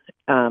food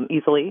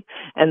easily.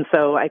 And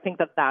so I think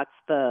that's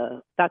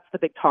the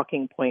big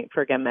talking point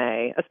for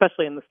Gamay,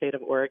 especially in the state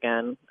of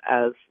Oregon,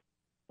 as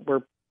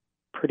we're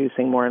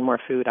producing more and more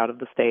food out of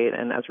the state,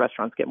 and as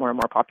restaurants get more and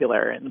more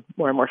popular and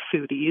more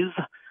foodies,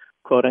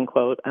 quote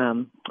unquote,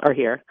 are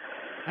here.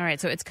 All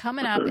right, so it's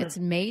coming up. It's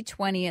May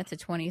 20th to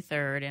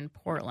 23rd in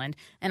Portland,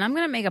 and I'm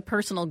going to make a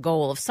personal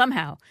goal of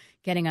somehow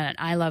getting on an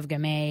I Love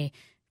Gamay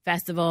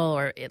festival,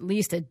 or at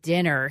least a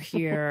dinner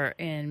here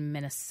in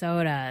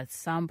Minnesota at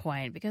some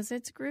point, because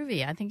it's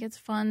groovy. I think it's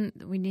fun.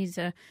 We need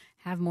to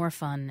have more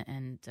fun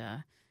and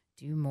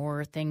do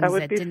more things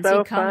that didn't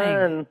see coming.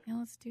 Fun. Yeah,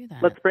 let's do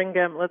that. Let's bring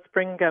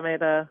Gamay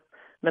to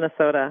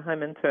Minnesota.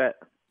 I'm into it.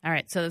 All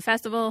right, so the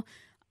festival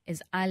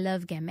is I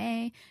Love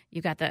Gamay.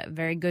 You got the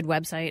very good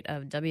website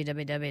of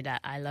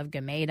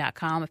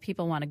www.ilovegamay.com. If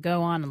people want to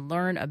go on and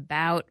learn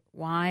about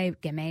why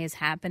Gamay is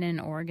happening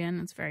in Oregon,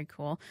 it's very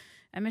cool.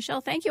 And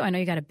Michelle, thank you. I know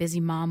you got a busy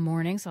mom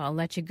morning, so I'll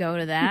let you go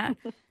to that.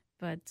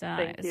 But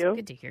it's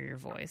good to hear your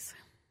voice.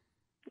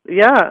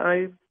 Yeah,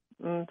 I'm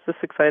just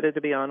excited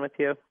to be on with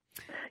you.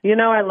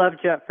 I loved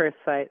you at first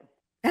sight.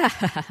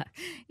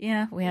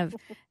 Yeah, we have.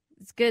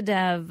 It's good to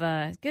have.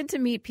 Good to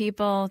meet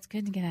people. It's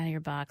good to get out of your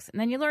box, and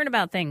then you learn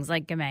about things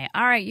like Gamay.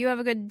 All right, you have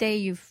a good day,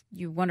 you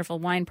wonderful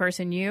wine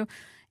person, you.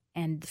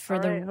 And for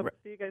hope to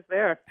see you guys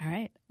there. All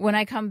right. When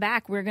I come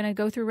back, we're going to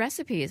go through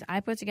recipes. I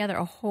put together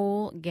a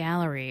whole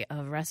gallery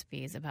of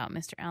recipes about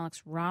Mr.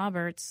 Alex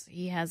Roberts.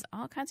 He has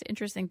all kinds of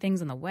interesting things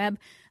on the web.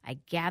 I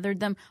gathered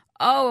them.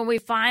 Oh, and we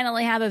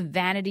finally have a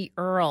Vanity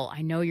Earl.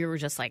 I know you were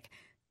just like,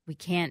 we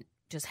can't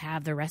just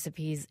have the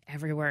recipes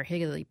everywhere,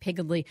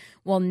 higgledy-piggledy.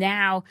 Well,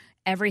 now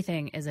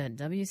everything is at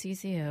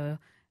WCCO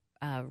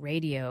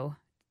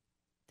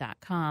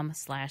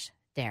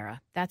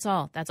radio.com/Dara. That's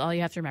all. That's all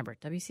you have to remember.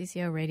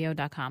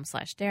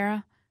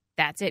 WCCOradio.com/Dara.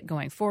 That's it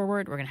going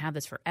forward. We're going to have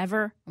this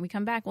forever. When we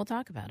come back, we'll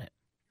talk about it.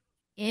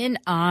 In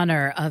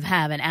honor of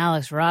having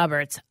Alex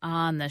Roberts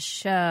on the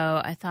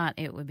show, I thought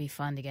it would be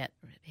fun to get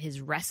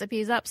his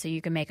recipes up so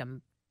you can make a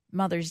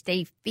Mother's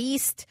Day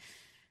feast.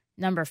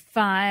 Number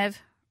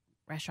 5,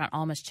 Restaurant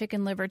Alma's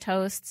chicken liver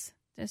toasts.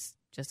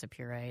 Just a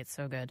puree. It's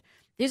so good.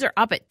 These are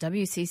up at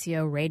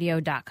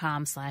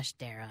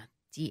WCCOradio.com/Dara.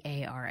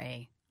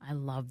 DARA. I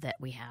love that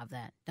we have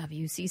that.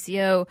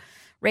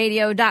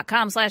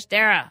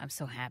 WCCOradio.com/Dara. I'm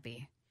so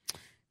happy.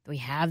 We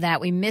have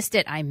that. We missed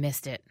it. I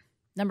missed it.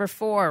 Number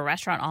 4,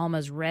 Restaurant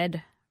Alma's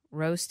red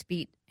roast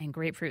beet and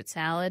grapefruit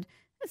salad.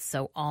 It's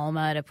so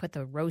Alma to put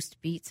the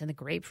roast beets and the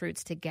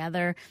grapefruits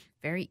together.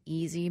 Very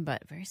easy,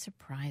 but very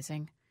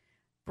surprising.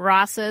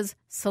 Brasa's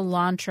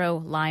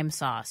cilantro lime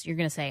sauce. You're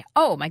going to say,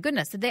 oh, my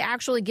goodness, did they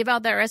actually give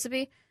out that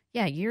recipe?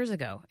 Yeah, years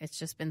ago. It's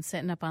just been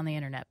sitting up on the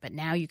internet, but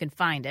now you can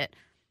find it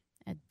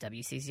at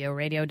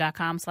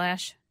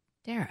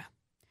wccoradio.com/Dara.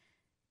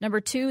 Number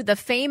 2, the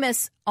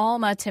famous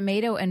Alma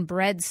tomato and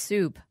bread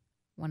soup.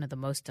 One of the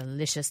most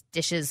delicious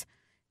dishes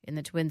in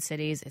the Twin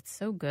Cities. It's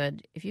so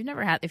good. If you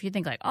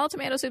think like all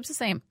tomato soup's the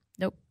same,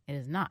 nope, it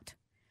is not.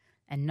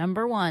 And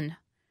number 1,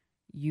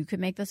 you could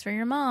make this for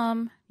your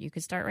mom. You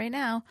could start right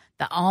now.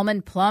 The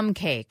almond plum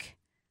cake.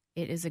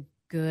 It is a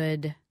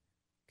good,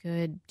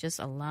 just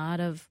a lot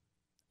of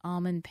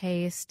almond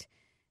paste,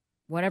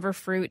 whatever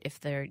fruit. If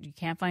you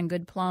can't find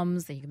good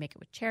plums, then you can make it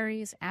with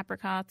cherries,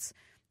 apricots,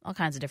 all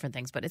kinds of different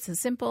things. But it's a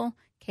simple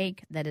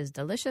cake that is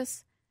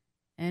delicious,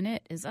 and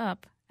it is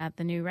up at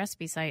the new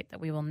recipe site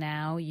that we will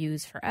now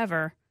use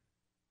forever,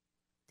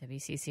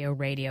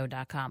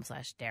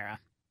 wccoradio.com/Dara.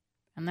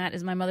 And that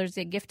is my Mother's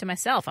Day gift to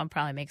myself. I'll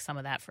probably make some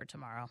of that for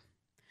tomorrow.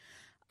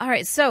 All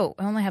right, so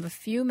I only have a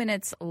few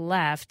minutes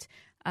left.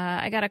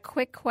 I got a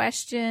quick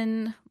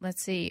question.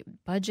 Let's see,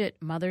 budget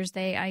Mother's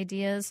Day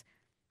ideas.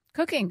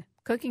 Cooking.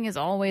 Cooking is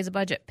always a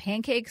budget.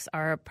 Pancakes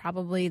are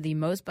probably the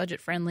most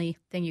budget-friendly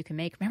thing you can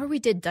make. Remember we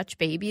did Dutch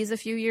babies a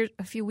few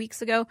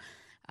weeks ago?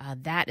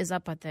 That is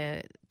up at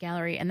the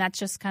gallery, and that's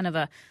just kind of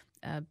a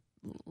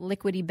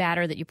liquidy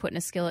batter that you put in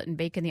a skillet and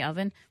bake in the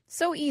oven.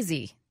 So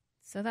easy.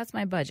 So that's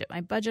my budget.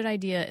 My budget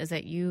idea is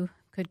that you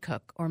could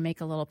cook or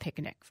make a little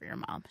picnic for your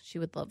mom. She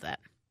would love that.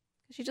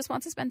 She just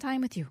wants to spend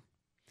time with you.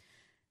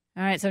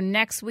 All right, so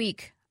next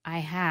week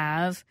I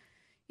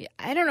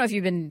don't know if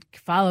you've been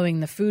following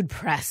the food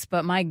press,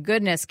 but my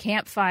goodness,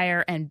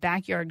 campfire and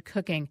backyard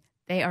cooking,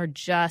 they are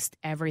just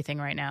everything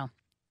right now.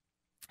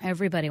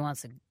 Everybody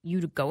wants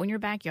you to go in your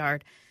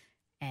backyard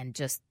and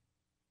just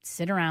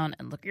sit around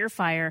and look at your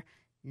fire,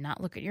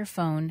 not look at your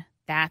phone.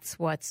 That's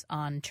what's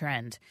on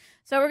trend.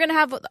 So we're going to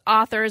have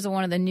authors of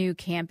one of the new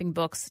camping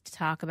books to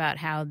talk about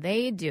how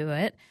they do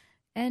it.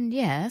 And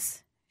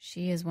yes,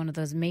 she is one of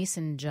those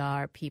mason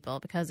jar people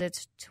because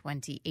it's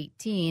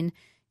 2018.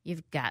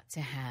 You've got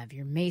to have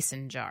your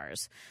mason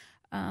jars.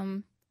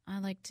 I've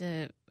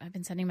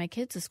been sending my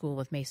kids to school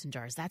with mason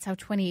jars. That's how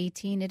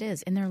 2018 it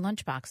is in their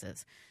lunch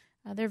boxes.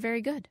 They're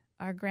very good.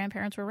 Our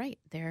grandparents were right.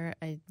 They're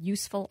a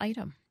useful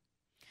item.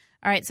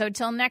 All right, so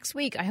till next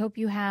week, I hope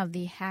you have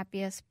the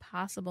happiest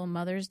possible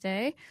Mother's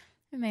Day.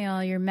 And may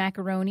all your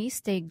macaroni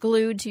stay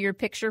glued to your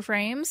picture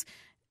frames.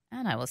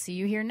 And I will see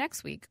you here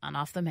next week on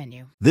Off the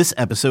Menu. This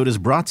episode is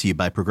brought to you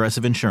by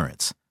Progressive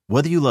Insurance.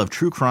 Whether you love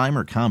true crime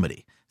or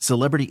comedy,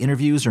 celebrity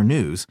interviews or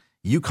news,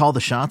 you call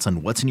the shots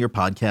on what's in your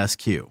podcast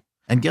queue.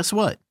 And guess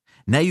what?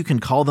 Now you can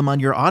call them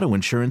on your auto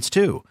insurance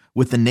too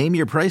with the Name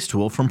Your Price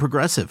tool from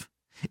Progressive.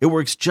 It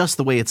works just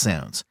the way it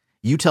sounds.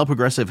 You tell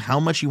Progressive how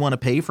much you want to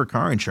pay for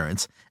car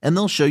insurance, and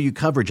they'll show you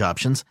coverage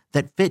options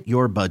that fit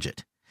your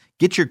budget.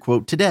 Get your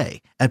quote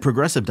today at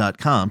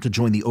Progressive.com to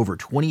join the over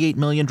 28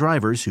 million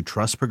drivers who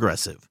trust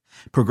Progressive.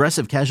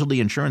 Progressive Casualty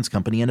Insurance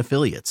Company and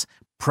Affiliates.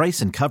 Price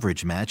and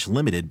coverage match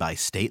limited by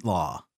state law.